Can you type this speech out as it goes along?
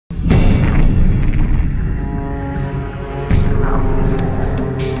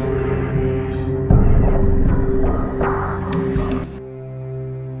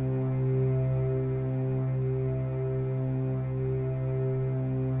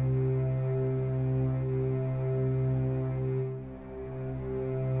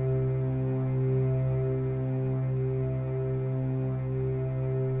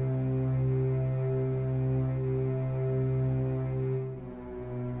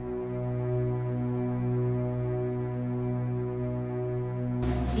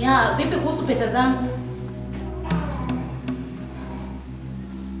Ya, vipi kuhusu pesa zangu?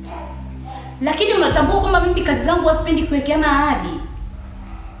 Lakini unatambua kwamba mimi kazi zangu wasipendi kuwekeana ahadi.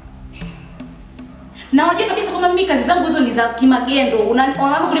 Na unajua kabisa kwamba mimi kazi zangu hizo ni za kimagendo.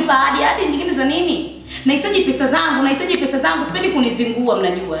 Unaanza kulipa ahadi nyingine za nini? Nahitaji pesa zangu, sipendi kunizingua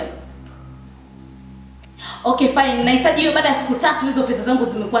mnajua. Okay fine, nahitaji hiyo baada ya siku 3 hizo pesa zangu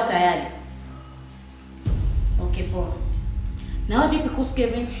zimekuwa tayari. Okay poa. Na wewe vipi kuhusu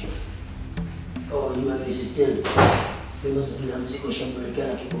Kevin? Oh, you are assistant. Mimi sasa bila mzigo shambelekea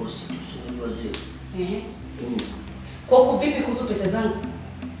na kibosi. Tunajua zile. Kwa vipi kuhusu pesa zangu?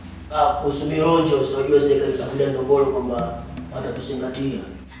 Kuhusu mironjo unajua serikali itakuja ndogolo kwamba atatuzingatia.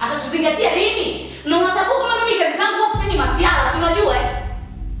 Atatuzingatia lini? Na unataka kama mimi kazi zangu wasipendi masiara, si unajua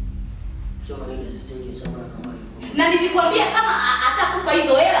Sema nini assistant sema kama hivyo. Na nilikwambia kama atakupa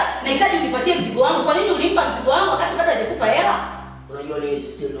hizo hela, nahitaji unipatie mzigo wangu. Kwa nini ulimpa mzigo wangu wakati bado hajakupa hela? Unajua nini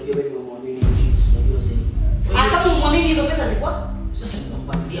assistant, unajua mimi nimemwamini jinsi, unajua sasa. Kama umwamini hizo pesa zikwa? Sasa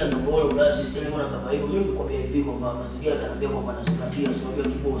nikampandia ndogolo bila system mbona kama hivyo. Mimi nikwambia hivi kwamba mazingira kanambia kwamba nazingatia, unajua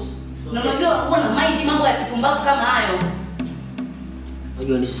kibosi. Na unajua huwa na mind mambo ya kipumbavu kama hayo.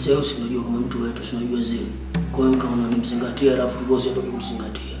 Unajua ni sales, unajua kama mtu wetu unajua zile. Kwa hiyo kama unamzingatia alafu kibosi ndio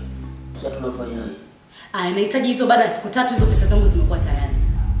kukuzingatia. Sasa tunafanyaje? Nahitaji hizo baada ya siku 3 hizo pesa zangu zimekuwa tayari.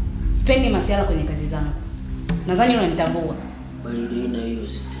 Sipendi masiara kwenye kazi zangu. Nadhani unanitambua. Bali ndio ina hiyo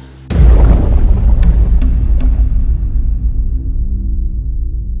system.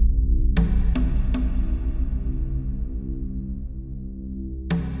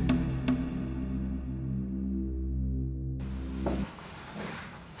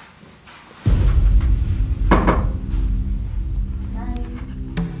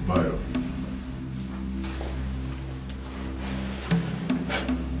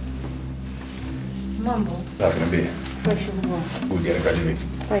 Mambo. Safi niambie. Fresh bwana. Ukielekea vipi?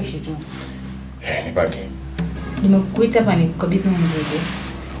 Fresh tu. Nipake. Nimekuita hapa nikukabidhi mzigo.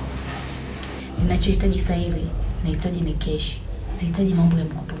 Ninachohitaji sasa hivi, nahitaji ni cash. Sihitaji mambo ya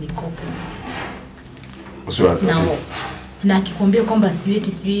mikopo. Usiwaze. Na akikwambia kwamba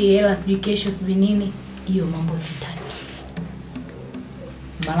sijui hela, sijui kesho, sijui nini, hiyo mambo sitaki.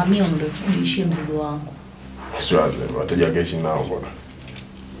 Mara mimi ndio tuishie mzigo wangu. Usiwaze, wateja cash nao bwana.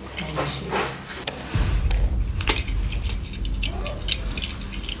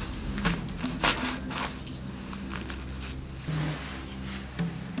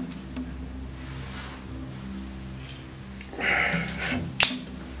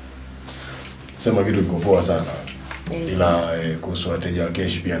 Sema kitu kiko poa sana. Ila kuhusu wateja wa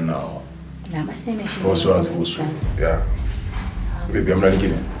cash pia nao. Na basi ni shida. Usiwaze kuhusu. Yeah. Vipi amna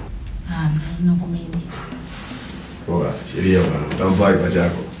lingine? Ndio komedi. Poa, sheria bwana. Utampai pacha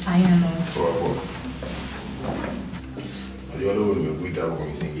yako. Ayano. Poa. Unajua leo nimekuita hapo kwa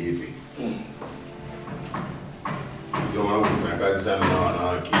misingi hivi. Ndio maana nafanya kazi sana na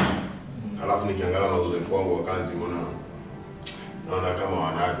wanawake. Alafu nikiangalia na uzoefu wangu wa kazi naona kama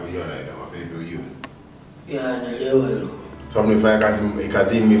wanawake unajua wanaenda mapepe unajua. Naelewa hilo. Sababu nimefanya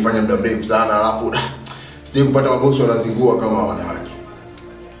kazi nimefanya muda mrefu sana alafu sije kupata mabosi wanazingua kama wanawake.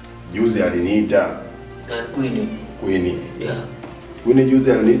 Juzi aliniita Queen. Yeah. Queen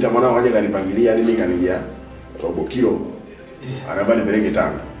juzi aliniita mwanangu aje kanipangilia nini kanijia robo kilo. Anambia nipeleke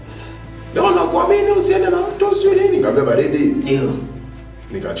Tanga. Ndio nakuamini usiende na mtu sio nini nikamwambia baridi. Ndio.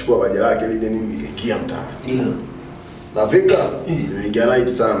 Nikachukua baji lake lile nini nikaingia mtaani. Ndio. Nafika nimeingia light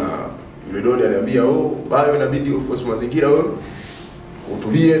sana. Yule doni aliambia bado inabidi uforce mazingira wewe.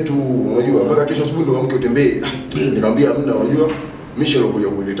 Utulie tu unajua mpaka kesho asubuhi ndo amke utembee. Nikamwambia hamna unajua mission kuja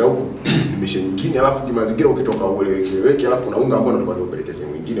kuleta huko. Mission nyingine alafu kimazingira ukitoka ueleweke alafu kuna unga ambao unataka upeleke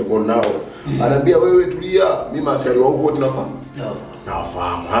sehemu nyingine kwa nao. Anambia wewe tulia mimi askari wa huko tunafahamu.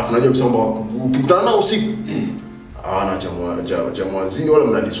 Nafahamu. Alafu unajua kusema ukikutana nao usiku. Hawana cha mwazini wala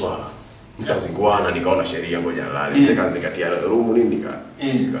mnadi swala. Mtazikuana nikaona sheria ngoja nalale. Nikazingatia room nini nika.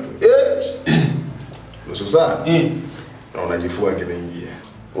 Nusu saa. Na unajifua kinaingia.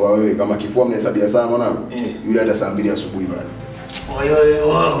 Wewe kama kifua mnahesabia sana mwanangu. Yule hata saa 2 asubuhi bado.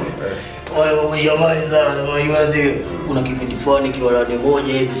 Oyo jamani sana unajua zile. Kuna kipindi fulani kiwalani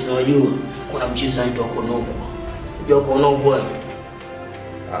moja hivi unajua. Kuna mchizi anaitwa Konoko. Unajua Konoko wewe?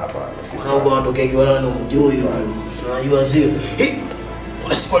 Hapana, si. Konoko anatokea kiwalani mjui unajua zile.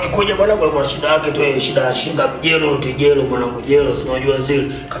 Kuna siku alikuja bwana kwa shida yake tu shida ya shinga jelo mwanangu jelo unajua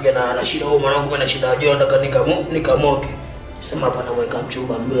zile. Kaja na shida huo mwanangu mimi na shida ya jelo nataka nikamoke. Sema hapa naweka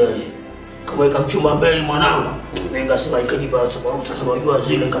mchumba mbele. Kaweka mchumba mbele mwanangu. Mimi ngasema nikajipa sababu unajua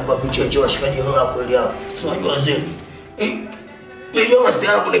zile nikampa vicheche washikaji wao kweli hapo. Unajua zile. Ndio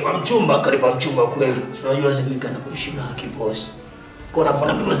masiara kunipa mchumba, kanipa mchumba kweli. Unajua zile nikana kuishi na kibosi. Kuna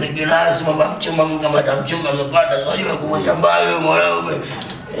funa kitu zingilasi mambo mchuma mkamata mchuma amepata. Unajua kumwesha mbali wewe mwanangu.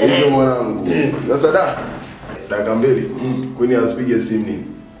 Ndio mwanangu. Sasa dakika mbili. Kwani asipige simu nini?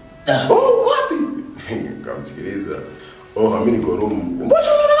 Oh, uko wapi? Nikamsikiliza. Oh, mimi niko room. Mbona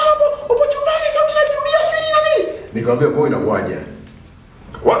unaona hapo? Upo chumbani sauti inajirudia sio nini na mimi? Nikamwambia kwa inakuaje?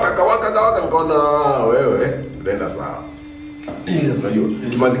 Waka nikaona wewe unaenda sawa. Unajua,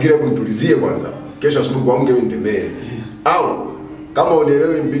 kimazingira hebu nitulizie kwanza. Kesho asubuhi kuamke mimi nitembee. Au kama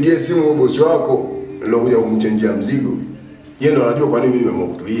unielewi mpigie simu bosi wako ndio kuja kumchenjia mzigo. Yeye ndo anajua kwa nini mimi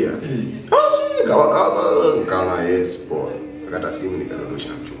nimeamua kutulia. Nikaona yes poa. Akata simu nikadondosha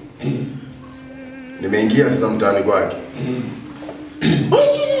mchumba. Nimeingia sasa mtaani kwake.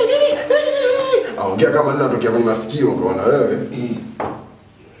 Aongea kama ninatokea kwenye masikio ukaona wewe.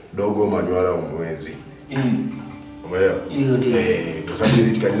 Dogo manywala umwezi. Umeelewa? Ndio. Kwa sababu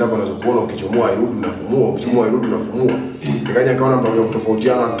hizi tikadi zako unazokuona ukichomoa irudi unafumua, ukichomoa irudi unafumua. Nikaja nikaona mtakuja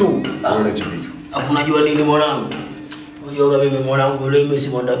kutofautiana tu kwenye chibicho. Afu unajua nini mwanangu? Unajua mimi mwanangu leo mimi si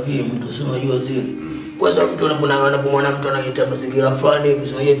mwandafi mtu si unajua zile. Kwa sababu mtu anapomwona mtu anaita mazingira fulani hivi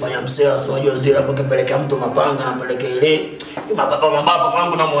sio yeye fanya msela sio unajua zile hapo kipelekea mtu mapanga na pelekea ile. Mababa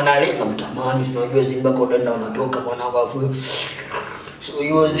kwangu namuona ile namtamani sio unajua Simba kwa denda unatoka mwanangu afu sio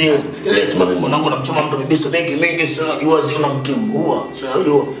unajua zile. Ile sema mimi mwanangu namchoma mtu mibiso mengi sio unajua zile unamkimbua sio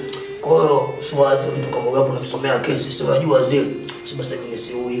unajua. Kwa hiyo siwazi mtu kama hapo namsomea kesi sio unajua zile. Sasa mimi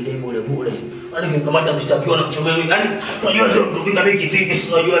si ile bure. Yaani kimkamata mshtakiwa na mchomea mimi. Yaani unajua zile mtupika mimi kifiki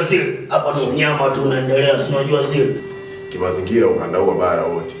si unajua zile. Hapa ndo nyama tu unaendelea si unajua zile. Kimazingira ukanda huo bara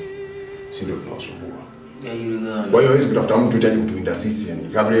wote. Si ndio tunawasumbua. Ya yule gani. Kwa hiyo hizo kutafuta mtu hitaji kutuinda sisi yani.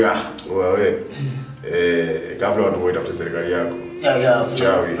 Kabla wewe kabla watu waitafute serikali yako. Ya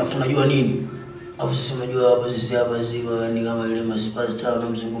afu unajua nini? Afu sisi unajua hapa sisi ni kama ile maspazi tao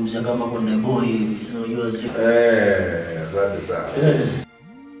namzungumzia kama Konde Boy hivi. Unajua zile. Asante sana.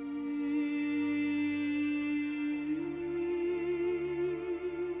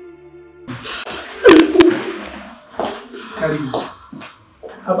 Karibu.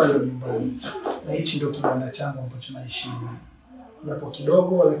 Hapa ndio nyumbani. Na hichi ndio kibanda changu ambacho naishi. Japo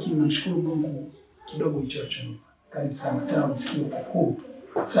kidogo lakini namshukuru Mungu kidogo hicho hicho. Karibu sana. Tena msikie kukuu.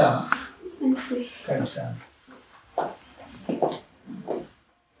 Sawa. Karibu sana.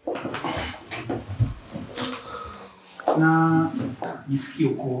 Na jisikie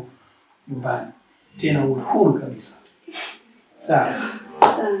uko nyumbani. Tena uhuru kabisa. Sawa.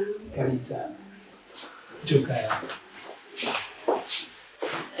 Karibu sana. Joka ya.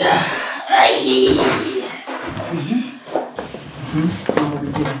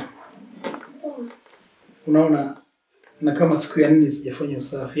 Unaona na kama siku ya 4 sijafanya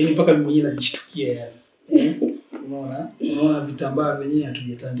usafi. Yaani mpaka mimi mwenyewe najishtukia yani. Unaona vitambaa vyenyewe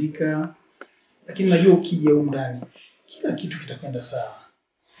hatujatandika. Lakini najua ukija huko ndani kila kitu kitakwenda sawa.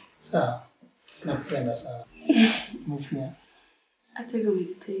 Sawa. Nakupenda sana. Msikia? Hata hivyo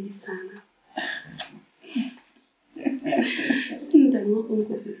umejitahidi sana. Ndani wako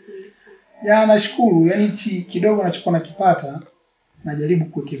uko vizuri sana. Ya nashukuru, yani hichi kidogo nachokuwa nakipata najaribu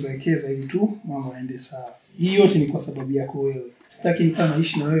kuwekeza ili tu mambo yaende sawa. Hii yote ni kwa sababu yako wewe. Sitaki nikae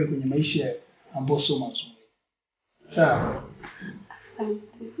naishi na wewe kwenye maisha ambayo sio mazuri. Sawa? Asante.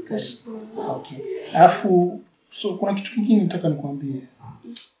 Nashukuru. Okay. Alafu kuna kitu kingine nataka nikwambie.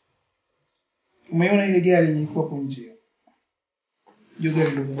 Umeona ile gari yenye iko hapo nje? Hiyo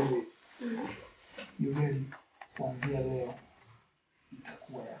gari ndio wewe. Hiyo gari kuanzia leo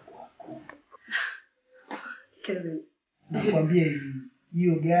itakuwa ya kwako. Kevin. Nakwambia hivi,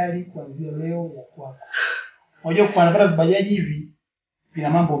 hiyo gari kuanzia leo ya kwako. Unajua kupanda vibajaji hivi vina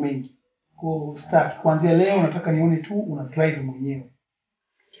mambo mengi. Kwa staff kuanzia leo nataka nione tu una drive mwenyewe.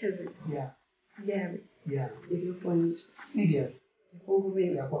 Kevin. Yeah. Gari. Yeah. Iliyopo nje. Serious.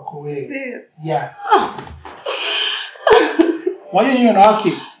 Ya kwako wewe. Serious. Yeah. Wajua ni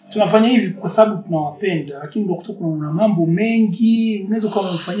wanawake tunafanya hivi kwa sababu tunawapenda, lakini ndio kutoka kuna mambo mengi, unaweza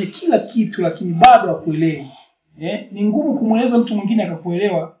kama umfanyia kila kitu lakini bado hakuelewi. Ni ngumu kumueleza mtu mwingine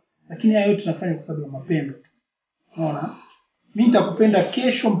akakuelewa, lakini hayo yote tunafanya kwa sababu ya mapendo tu. Unaona? Mimi nitakupenda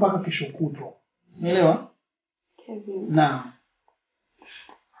kesho mpaka kesho kutwa. Umeelewa? Kevin. Naam.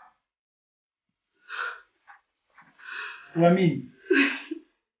 Uamini?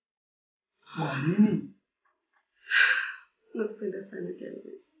 Uamini? Nakupenda sana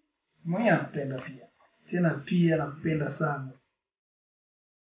Kevin. Mimi nakupenda pia. Tena pia nakupenda sana.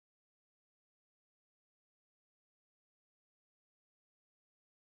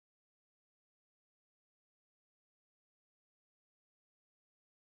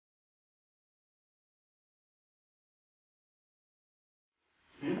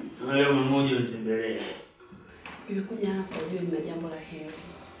 Leo mmoja nitembelee. Nimekuja hapa ujue nina jambo la heri.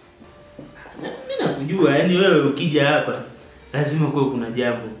 Mimi nakujua, yani wewe ukija hapa lazima kuwe kuna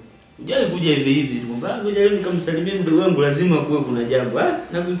jambo. Unajua kuja hivi hivi tu kwamba ngoja leo nikamsalimie mdogo wangu, lazima kuwe kuna jambo.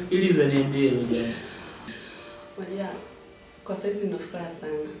 Nakusikiliza, niambie hilo jambo. Maja, kwa saizi nina furaha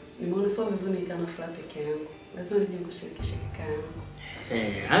sana. Nimeona sio vizuri nikaa na furaha peke yangu. Lazima nije kushirikisha kaka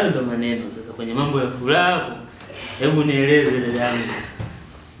yangu. Hayo ndo maneno sasa kwenye mambo ya furaha hapo. Hebu nieleze dada yangu.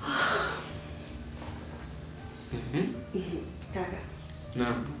 Kaka.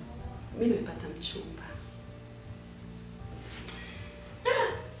 Naam. Mimi nimepata mchumba.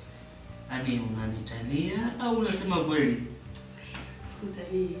 Ani unanitania au unasema kweli?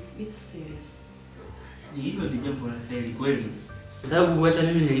 Sikutanii, nipo serious. Hilo ni jambo la heri kweli. Sababu hata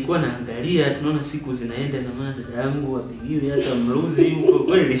mimi nilikuwa naangalia, tunaona siku zinaenda na maana dada yangu apigiwe hata mruzi huko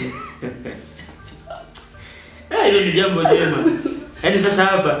kweli. Hilo ni jambo jema. Yaani sasa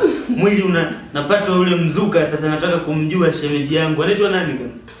hapa mwili napata ule mzuka, sasa nataka kumjua shemeji yangu. Anaitwa nani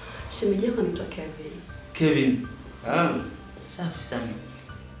kwanza? Shemeji yako anaitwa Kevin. Kevin. Safi sana.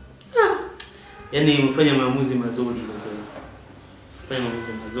 Yaani umefanya maamuzi mazuri kwa kweli. Umefanya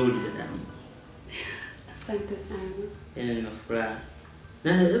maamuzi mazuri dada yangu. Asante sana. Yaani nina furaha.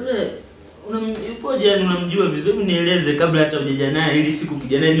 Na labda upoje unamjua vizuri, nieleze kabla hata hujaja naye ili siku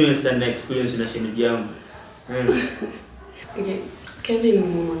kijana niwe sana experience na shemeji yangu. Okay. Kevin ni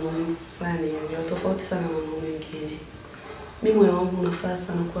mwanaume fulani yani tofauti sana na wanaume wengine. Mimi moyo wangu una furaha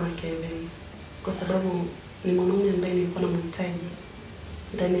sana kuwa na Kevin kwa sababu ni mwanaume ambaye nilikuwa namhitaji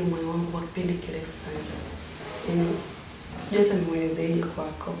ndani ya moyo wangu kwa kipindi kirefu sana. Yaani sijui hata nimuelezeje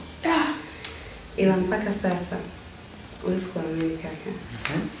kwako. Ila mpaka sasa huwezi kuamini kaka.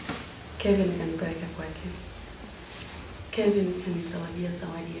 Kevin kanipeleka kwake. Kevin kanizawadia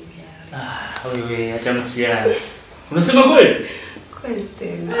zawadi ya gari. Wewe acha masiara. Unasema kweli? Kweli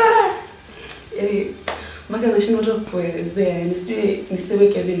tena. Yaani mpaka nashindwa hata kuelezea. Yaani sijui niseme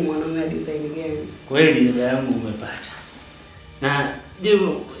Kevin ni mwanaume wa design gani. Kweli dada yangu umepata. Na je,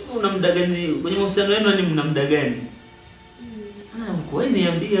 una muda gani kwenye mahusiano yenu, ni mna muda gani? Mko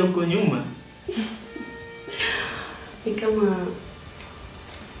niambie huko nyuma. Ni kama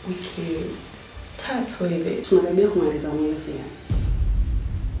wiki 3 hivi. Tunakaribia kumaliza mwezi yani.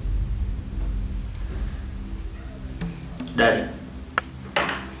 Dada.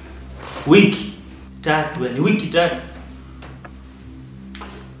 Wiki 3, yani wiki 3.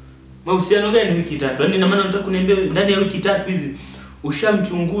 Mahusiano gani wiki 3? Yaani ina maana unataka kuniambia ndani ya wiki 3 hizi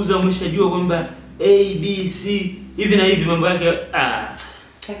ushamchunguza, umeshajua kwamba A B C hivi na hivi mambo yake?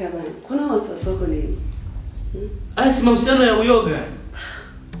 Kaka bana, kuna wasiwasi wako nini? Si mahusiano ya uyoga.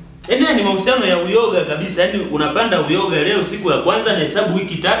 Yaani ni mahusiano ya uyoga kabisa. Yaani unapanda uyoga leo siku ya kwanza na hesabu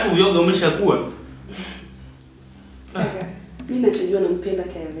wiki 3 uyoga umeshakuwa. Kaka, mimi nachojua nampenda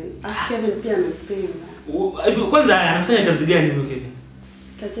Kevin. Kevin pia anampenda. Hivyo kwanza anafanya kazi gani huyo Kevin?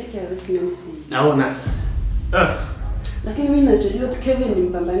 Kazi yake ya residence. Naona sasa. Lakini mimi nachojua Kevin ni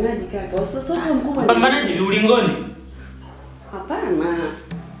mpambanaji kaka. Wasiwasi wake mkubwa. Mpambanaji ulingoni? Hapana.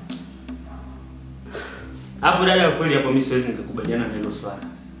 Hapo dada, kweli hapo mimi siwezi nikakubaliana na hilo swala.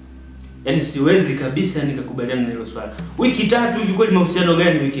 Yaani siwezi kabisa nikakubaliana na hilo swala. Wiki 3 hivi kweli mahusiano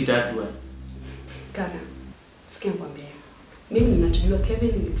gani wiki 3 wewe? Kaka, sikia nikwambie. Mimi ninachojua Kevin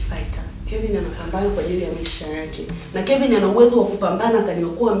ni fighter. Kevin anapambana kwa ajili ya maisha yake. Na Kevin ana uwezo wa kupambana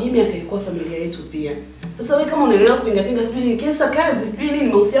akaniokoa mimi akaiokoa familia yetu pia. Sasa wewe kama unaelewa kupinga sijui ni kesa kazi, sijui nini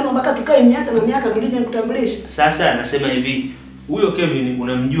mahusiano mpaka tukae miaka na miaka ndio nikutambulisha. Sasa nasema hivi, huyo Kevin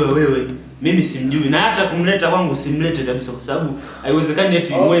unamjua wewe, mimi simjui, na hata kumleta kwangu simlete kabisa kwa sababu haiwezekani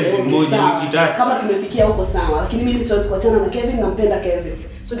eti mwezi mmoja wiki 3. Kama tumefikia huko sawa, lakini mimi siwezi kuachana na Kevin, nampenda Kevin.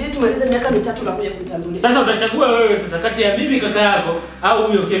 Subiri tumalize miaka 3 na kuja kumtambulisha. Sasa utachagua wewe sasa kati ya mimi kaka yako au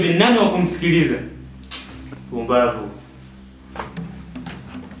huyo Kevin, nani wa kumsikiliza? Pumbavu.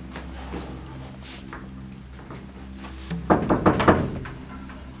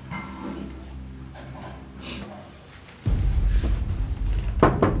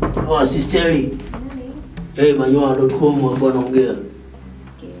 Sisteri. Manyoa.com hapo anaongea.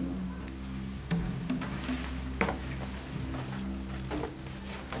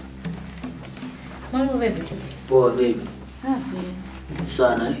 Mambo vipi? Poa baby. Safi.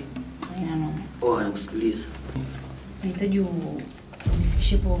 Sana Haina nakusikiliza. Nahitaji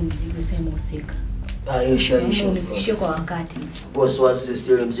unifikishie kwa mzigo sehemu husika. Isha. Unifikishie kwa wakati. Wasiwasi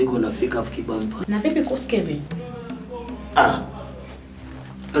sisteri, mzigo unafika afikibampa. Na vipi kuhusu Kevin?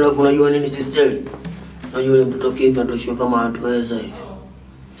 Alafu unajua nini sisteri? Unajua yule mtoto Kevin ndio kama anatuweza hivi.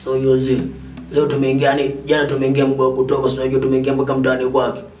 Sio yoze. Leo tumeingia jana tumeingia mguu wa kutoka, sio unajua tumeingia mpaka mtaani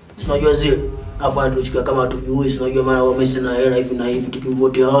kwake. Sio unajua zile. Afu anatuchukua kama hatujui, sio unajua maana wamesi na hela hivi na hivi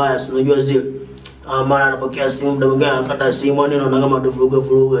tukimvotea haya, sio unajua zile. Mara anapokea simu, muda mwingine anakata simu, yani naona kama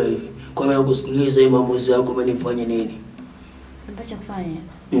tuvuruga hivi. Kwa hiyo kusikiliza hii maamuzi yako umenifanya nini? Acha kufanya.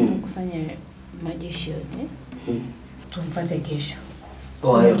 Kusanya majeshi yote. Tumfuate kesho.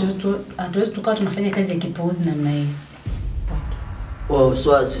 Hatuwezi tukawa tunafanya kazi ya kipuuzi namna hii.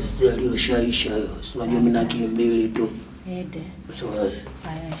 Swazi sisi aliyoshaisha hiyo. Unajua mimi na akili mbili tu. Ete. Swazi.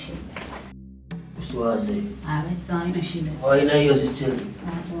 Haina shida. Swazi. Basi haina shida. Haina hiyo sisi.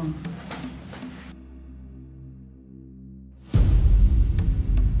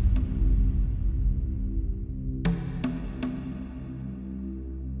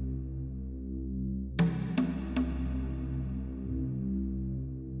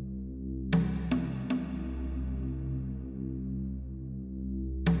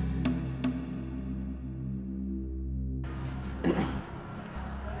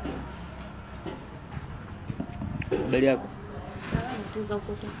 Habari yako?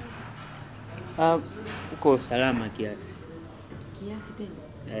 Uko salama kiasi. Kiasi tena?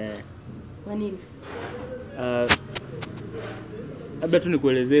 Kwa nini? Labda tu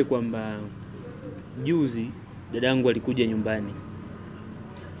nikuelezee kwamba juzi dadangu alikuja nyumbani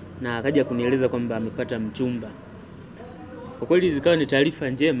na akaja kunieleza kwamba amepata mchumba. Kwa kweli zikawa ni taarifa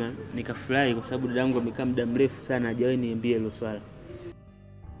njema, nikafurahi kwa sababu dadangu amekaa muda mrefu sana hajawahi niambia hilo swala.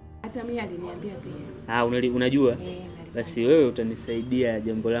 Hata mimi aliniambia pia. Unajua? Basi wewe utanisaidia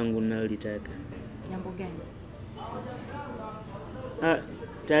jambo langu ninalolitaka. Jambo gani?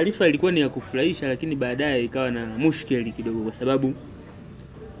 Taarifa ilikuwa ni ya kufurahisha, lakini baadaye ikawa na mushkeli kidogo kwa sababu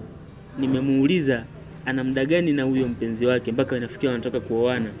nimemuuliza ana muda gani na huyo mpenzi wake mpaka inafikia wanataka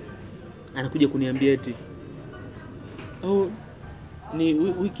kuoana. Anakuja kuniambia eti ni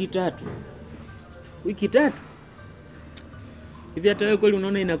wiki 3. Wiki 3? Hivi hata wewe kweli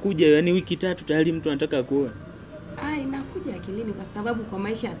unaona inakuja, yani wiki 3 tayari mtu anataka kuoa? Inakuja akilini kwa sababu kwa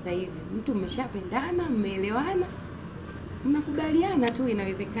maisha ya sasa hivi mtu mmeshapendana, mmeelewana, mnakubaliana tu,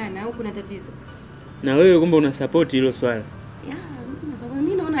 inawezekana au kuna tatizo? Na wewe kumbe una support hilo swala?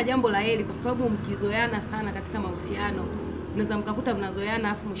 Mimi naona jambo la heri kwa sababu mkizoeana sana katika mahusiano unaweza mkakuta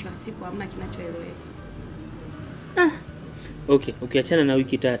mnazoeana afu mwisho wa siku hamna kinachoeleweka. Okay, ukiachana na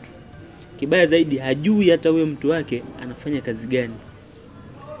wiki 3. Kibaya zaidi hajui hata huyo mtu wake anafanya kazi gani.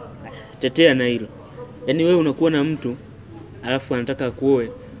 Tetea na hilo. Yaani wewe unakuwa na mtu alafu anataka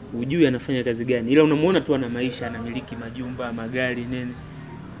kuoe, hujui anafanya kazi gani. Ila unamuona tu ana maisha, anamiliki majumba, magari nini.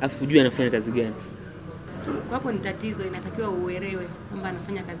 Alafu hujui anafanya kazi gani. Kwa hapo ni tatizo, inatakiwa uelewe kwamba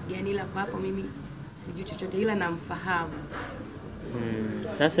anafanya kazi gani, ila kwa hapo mimi sijui chochote ila namfahamu.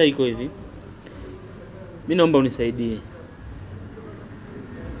 Sasa iko hivi. Mimi naomba unisaidie.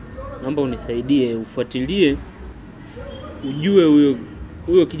 Naomba unisaidie ufuatilie ujue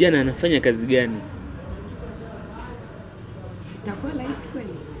huyo kijana anafanya kazi gani. Itakuwa rahisi kweli?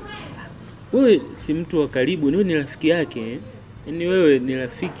 Wewe si mtu wa karibu, wewe ni rafiki yake. Yaani wewe ni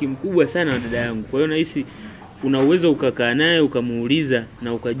rafiki mkubwa sana wa dada yangu. Kwa hiyo nahisi una uwezo ukakaa naye ukamuuliza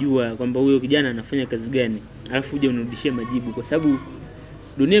na ukajua kwamba huyo kijana anafanya kazi gani. Alafu uje unirudishie majibu kwa sababu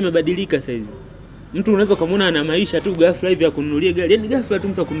dunia imebadilika sasa hivi. Mtu unaweza kumuona ana maisha tu ghafla hivi ya kununulia gari. Yaani ghafla tu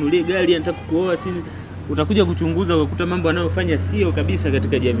mtu akununulie gari anataka kuoa chini. Utakuja kuchunguza ukakuta mambo anayofanya sio kabisa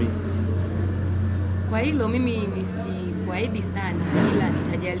katika jamii. Kwa hilo mimi nisikuahidi sana ila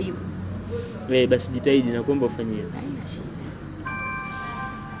nitajaribu. Basi jitahidi na kuomba ufanye. Haina shida.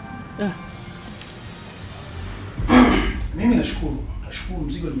 Mimi nashukuru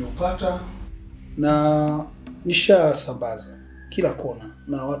mzigo nimeupata na nishasambaza kila kona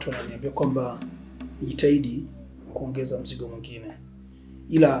na watu wananiambia kwamba nijitahidi kuongeza mzigo mwingine.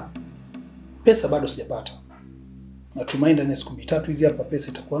 Ila pesa bado sijapata. Natumai ndani ya siku 3 hizi hapa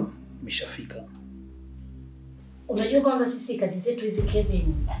pesa itakuwa imeshafika. Unajua kwanza sisi kazi zetu hizi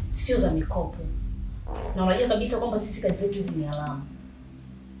Kevin sio za mikopo. Na unajua kabisa kwamba sisi kazi zetu hizi ni alama.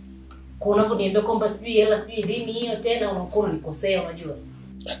 Kwa unavyoniambia kwamba sijui hela sijui lini hiyo tena unakuwa unikosea unajua.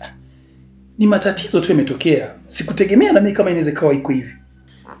 Ni matatizo tu yametokea. Sikutegemea na mimi kama inaweza kawa iko hivi.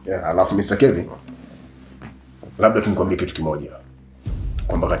 Alafu Mr. Kevin, labda tunikwambie kitu kimoja.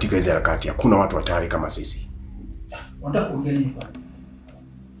 Kwamba katika hizo harakati hakuna watu hatari kama sisi. Unataka kuongea nini bwana?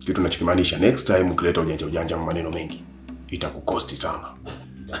 Kitu tunachokimaanisha next time ukileta ujanja maneno mengi itakukosti sana.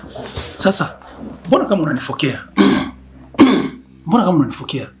 Sasa mbona kama unanifokea? Mbona kama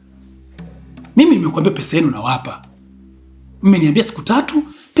unanifokea? Mimi nimekuambia pesa yenu nawapa. Mmeniambia siku 3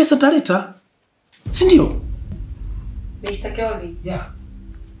 pesa taleta. Si ndio? Mr. Kelvin. Yeah.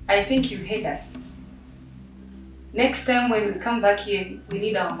 I think you hate us. Next time when we come back here, we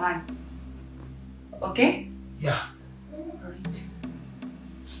need our money. Okay? Yeah. Alright.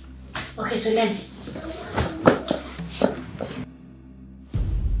 Okay, so then.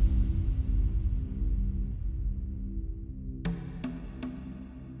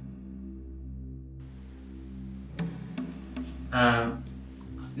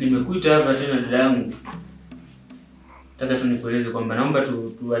 Nimekuita hapa tena dada yangu. Nataka tu nikueleze kwamba naomba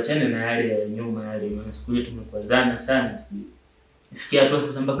tuachane na yale ya nyuma yale, maana siku ile tumekwazana sana. Nifikia hatua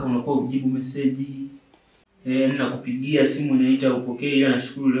sasa mpaka unakuwa ujibu message. Ninakupigia simu inaita upokee, ila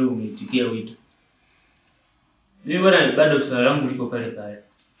nashukuru leo umeitikia wito. Mimi bwana bado swala langu liko pale pale.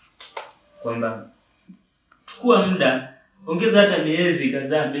 Kwamba chukua muda, ongeza hata miezi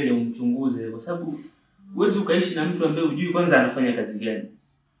kadhaa mbele umchunguze, kwa sababu huwezi ukaishi na mtu ambaye hujui kwanza anafanya kazi gani.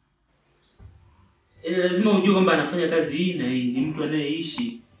 Lazima ujue kwamba anafanya kazi hii na hii, ni mtu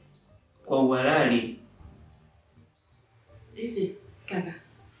anayeishi kwa uhalali. Kaka.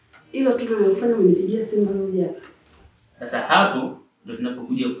 Hilo tu ndio lilofanya mnipigie simu leo huja. Sasa hapo ndio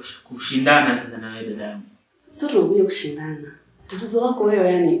tunapokuja kushindana sasa na wewe dada yangu. Sio tunakuja kushindana. Tatizo lako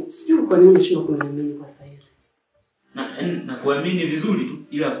wewe yani, sijui kwa nini unashindwa kuniamini kwa sasa hivi. Na kuamini vizuri tu,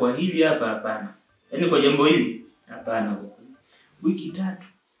 ila kwa hili hapa hapana. Yaani kwa jambo hili hapana. Wiki 3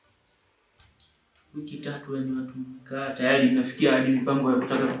 yani watu mkaa tayari inafikia hadi mipango ya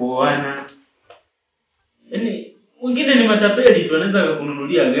kutaka kuoana. Yaani wengine ni matapeli tu, anaweza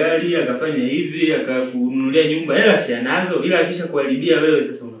akakununulia gari, akafanya hivi, akakununulia nyumba, hela si anazo, ila akisha kuharibia wewe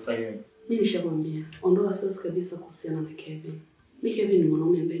sasa unafanyaje? Mimi nishakwambia, ondoa wasiwasi kabisa kuhusiana na Kevin. Mimi Kevin ni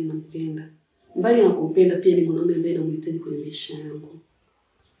mwanaume ambaye ninampenda. Mbali na kumpenda pia ni mwanaume ambaye namhitaji kwenye maisha yangu.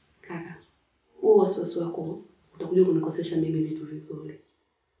 Kaka, huo wasiwasi wako utakuja kunikosesha mimi vitu vizuri.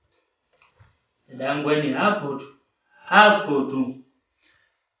 Dadangu yani hapo tu.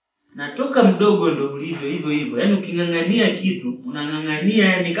 Natoka mdogo ndo ulivyo hivyo. Yaani ukingangania kitu, unangangania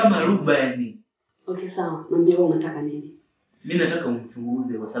yani kama ruba yani. Okay sawa, niambie wewe unataka nini? Mimi nataka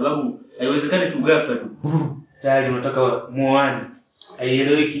umchunguze kwa sababu haiwezekani tu ghafla tu. Tayari unataka muoane.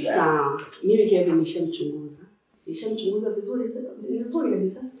 Haieleweki. Sawa, mimi Kevin nishamchunguza. Nishamchunguza vizuri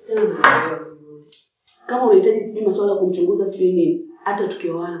kabisa. Tena naelewa vizuri. Kama unahitaji sijui masuala ya kumchunguza sijui nini, hata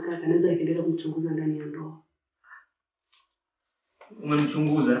tukioana kaka naweza nikaendelea kumchunguza ndani ya ndoa.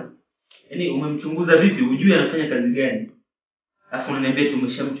 Umemchunguza? Yaani umemchunguza vipi? Hujui anafanya kazi gani? Alafu unaniambia tu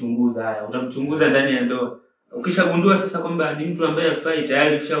umeshamchunguza. Haya, utamchunguza ndani ya ndoa. Ukishagundua sasa kwamba ni mtu ambaye hafai,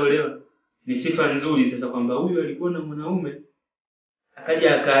 tayari ushaolewa. Ni sifa nzuri sasa kwamba huyu alikuwa na mwanaume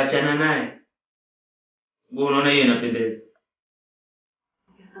akaja akaachana naye. Wewe unaona hiyo inapendeza?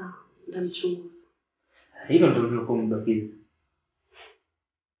 Sawa, ndamchunguza. Hilo ndio lilikuwa mbaki.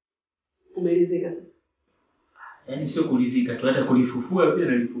 Umeridhika sasa? Yaani sio kulizika tu, hata kulifufua pia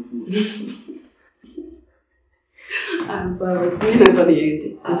nalifufua. Sawa, mimi nataka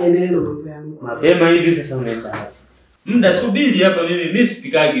niende. Niendelee na mambo yangu. Mapema hivi sasa unaenda. Muda subiri hapa mimi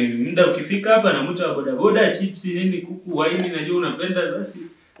sipikage. Muda ukifika hapa na mtu wa bodaboda, chips nini, kuku, waini najua unapenda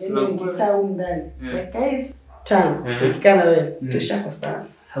basi. Yaani nikikaa huko ndani. Dakika hizi 5. Nikikaa na wewe, tushako sana.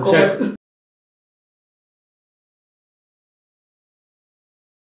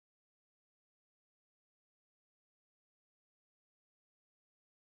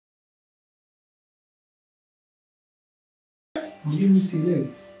 Mimi sielewi.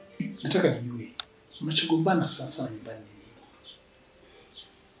 Nataka nijue. Mnachogombana sana nyumbani nini?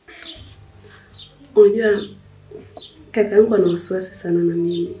 Unajua kaka yangu ana wasiwasi sana na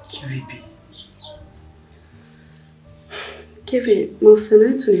mimi. Kivipi? Kevin, mahusiano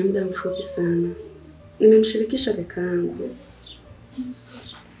yetu ni muda mfupi sana. Nimemshirikisha kaka yangu.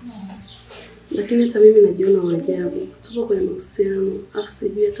 Lakini hata mimi najiona wa ajabu. Tupo kwenye mahusiano, afu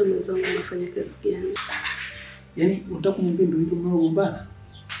sijui hata mwenzangu anafanya kazi gani. Yaani unataka kuniambia ndio hilo mnaogombana?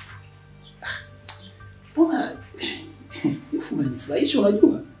 Mbona unanifurahisha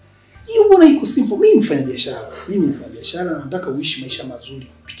unajua? Hiyo mbona iko simple. Mimi mfanya biashara, nataka uishi maisha mazuri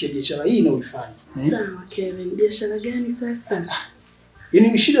kupitia biashara hii unayoifanya. Sawa Kevin, biashara gani sasa?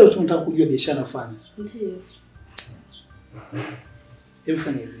 Yaani shida yote unataka kujua biashara nafanya. Ndio. Hebu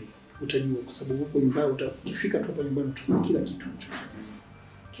fanya hivi. Utajua kwa sababu huko nyumbani ukifika tu hapa nyumbani utajua kila kitu unachofanya.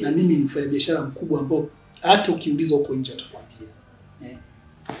 Na mimi ni mfanya biashara mkubwa ambao hata ukiuliza huko nje atakwambia.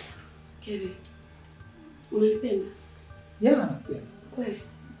 Kevin, unanipenda? Ya, napenda. Kweli?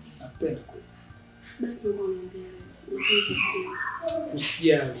 Napenda kweli. Basi naomba uniendelee. Unafanya kazi.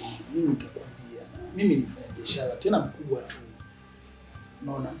 Usijali, mimi nitakwambia. Mimi ni mfanya biashara tena mkubwa tu.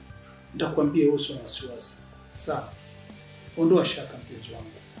 Unaona? Nitakwambia wewe usio na wasiwasi. Sawa? Ondoa shaka mpenzi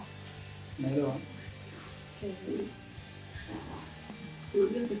wangu. Unaelewa? Kevin.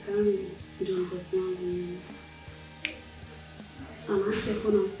 Unajua kaka yangu ndio mzazi wangu mimi. Ana haki ya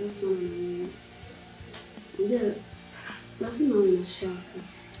kuwa na wasiwasi sana na mimi. Ndio, lazima awe na shaka.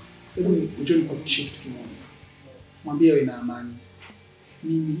 Hebu njoo nikuhakikishie kitu kimoja. Mwambie awe na amani.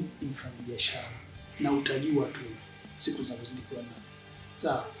 Mimi ni mfanya biashara na utajua tu siku zinazozidi kwenda.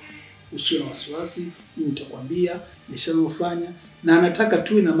 Sawa? usiwe na wasiwasi, mimi nitakwambia biashara unayofanya na anataka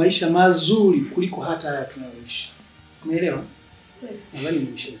tuwe na maisha mazuri kuliko hata haya tunayoishi. Umeelewa? Nadhani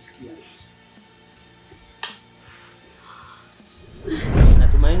nimeshasikia.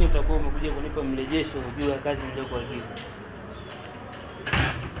 Natumaini utakuwa umekuja kunipa mrejesho juu ya kazi niliyokuagiza.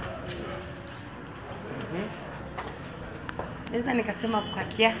 Naweza nikasema kwa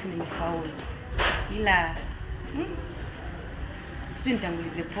kiasi nimefaulu. Ila sijui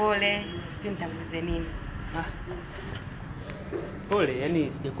nitangulize pole, sijui nitangulize nini. Pole,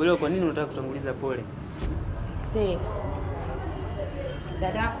 yani sijakuelewa kwa nini unataka kutanguliza pole.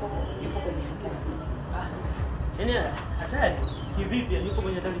 Dadako yupo kwenye hatari. Yaani hatari? Kivipi? Yupo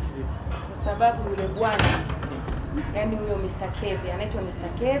kwenye hatari kivipi? Kwa sababu yule bwana, yani huyo Mr. Kevi, anaitwa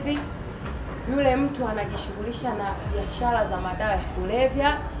Mr. Kevi. Yule mtu anajishughulisha na biashara za madawa ya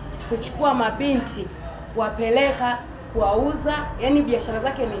kulevya, kuchukua mabinti, kuwapeleka, kuwauza, yani biashara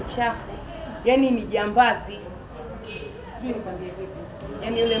zake ni chafu. Yani ni jambazi. Sijui nikwambie vipi.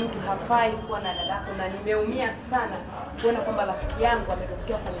 Yani yule mtu hafai kuwa na dadako na nimeumia sana kuona kwamba rafiki yangu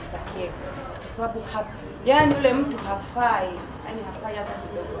ametokea kwa Mr. Kevi. Kwa sababu yani yule mtu hafai, yani hafai hata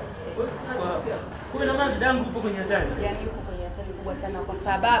kidogo. Kwa hiyo maana dadangu yupo kwenye hatari. Yani yupo kwenye hatari kubwa sana kwa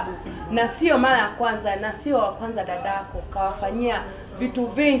sababu na sio mara ya kwanza na sio wa kwanza dadako kawafanyia vitu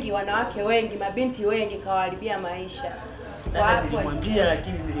vingi wanawake wengi, mabinti wengi kawaharibia maisha. Kwa hapo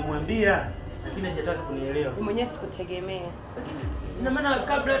nilimwambia lakini hajataka kunielewa. Mimi mwenyewe sikutegemea. Ina maana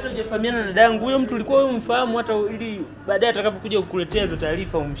kabla hata hujafahamiana na dadangu huyo mtu ulikuwa umfahamu hata ili baadaye atakapokuja kukuletea hizo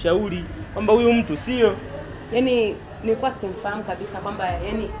taarifa umshauri kwamba huyu mtu sio. Yani nilikuwa simfahamu kabisa kwamba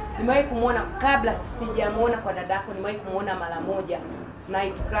yani nimewahi kumuona kabla sijamuona kwa dadako, nimewahi kumuona mara moja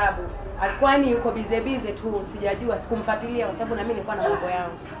night club. Alikuwa ni yuko bize tu, sijajua, sikumfuatilia kwa sababu na mimi nilikuwa na mambo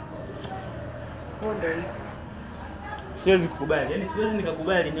yangu. Ndio hivyo. Siwezi kukubali. Yaani siwezi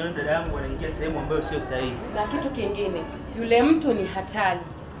nikakubali nione dada yangu anaingia sehemu ambayo sio sahihi. Na kitu kingine, yule mtu ni hatari.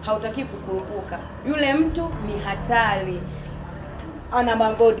 Hautaki kukurupuka. Yule mtu ni hatari.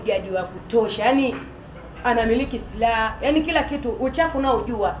 Ana bodyguard wa kutosha. Yaani anamiliki silaha. Yaani kila kitu, uchafu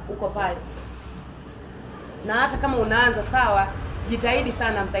unaojua uko pale. Na hata kama unaanza sawa, jitahidi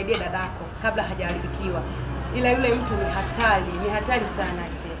sana msaidie dadako kabla hajaharibikiwa. Ila yule mtu ni hatari sana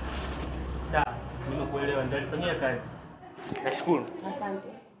aisee. Sawa, nimekuelewa, nitalifanyia kazi. Nashukuru. Asante.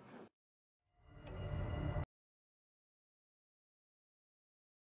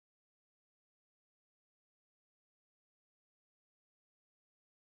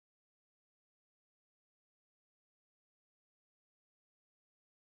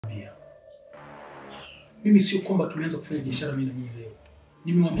 Mimi sio kwamba tumeanza kufanya biashara mimi na nyinyi leo.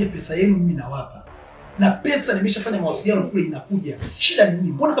 Nimemwambia pesa yenu mimi nawapa. Na pesa nimeshafanya mawasiliano kule inakuja. Shida ni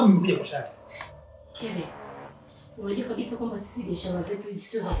nini? Mbona kama mmekuja kwa shati? Kebe, unajua kabisa kwamba sisi biashara zetu hizi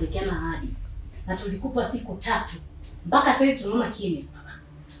sio za kuwekeana ahadi. Na tulikupa siku 3. Mpaka sasa tunaona kimya.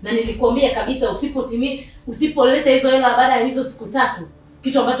 Na nilikwambia kabisa usipoleta hizo hela baada ya hizo siku 3,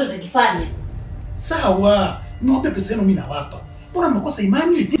 kitu ambacho nitakifanya. Sawa. Niwape pesa yenu mimi nawapa. Mbona mnakosa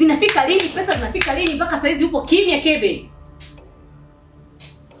imani? Zinafika lini? Pesa zinafika lini mpaka sasa hizi upo kimya Kevin?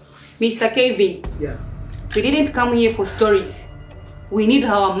 Mr. Kevin. Yeah. We didn't come here for stories. We need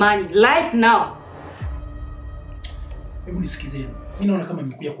our money right now. Hebu nisikizeni. Mimi naona kama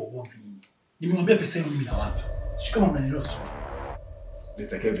nimekuja kwa ugomvi nyinyi. Nimemwambia pesa yenu mimi nawapa. Sio kama mnanielewa vizuri.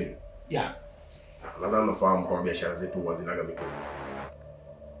 Mr. Kevin. Yeah. Nadhani unafahamu kwa biashara zetu huwa zinaga mikopo.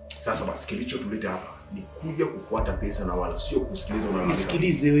 Sasa basi kilichotuleta hapa ni kuja kufuata pesa na wala sio kusikiliza unaanza.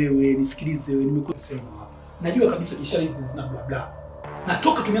 Nisikilize wewe, nimekuwa sema hapa. Najua kabisa biashara hizi zina bla bla. Na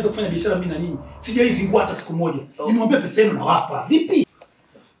toka tumeanza kufanya biashara mimi na nyinyi, sijaizingua hata siku moja. Nimemwambia pesa yenu nawapa. Vipi?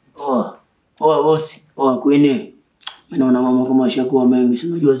 Bosi. Kwani mimi naona mama kama ashakuwa mengi, si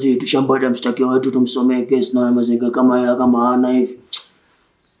unajua zile tushambada mshtakia watu tumsomee kesi na mazingira kama ana hivi.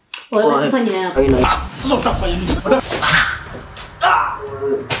 Wewe usifanye hapo. Sasa utakufanya nini?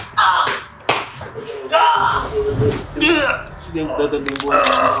 Sibeng kupeka dimbuan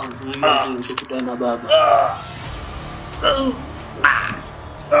tukutana na baba.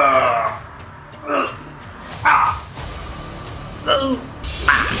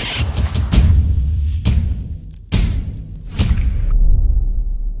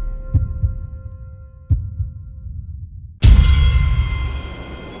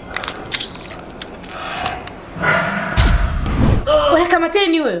 Wewe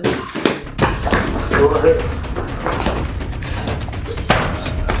kamateni wewe.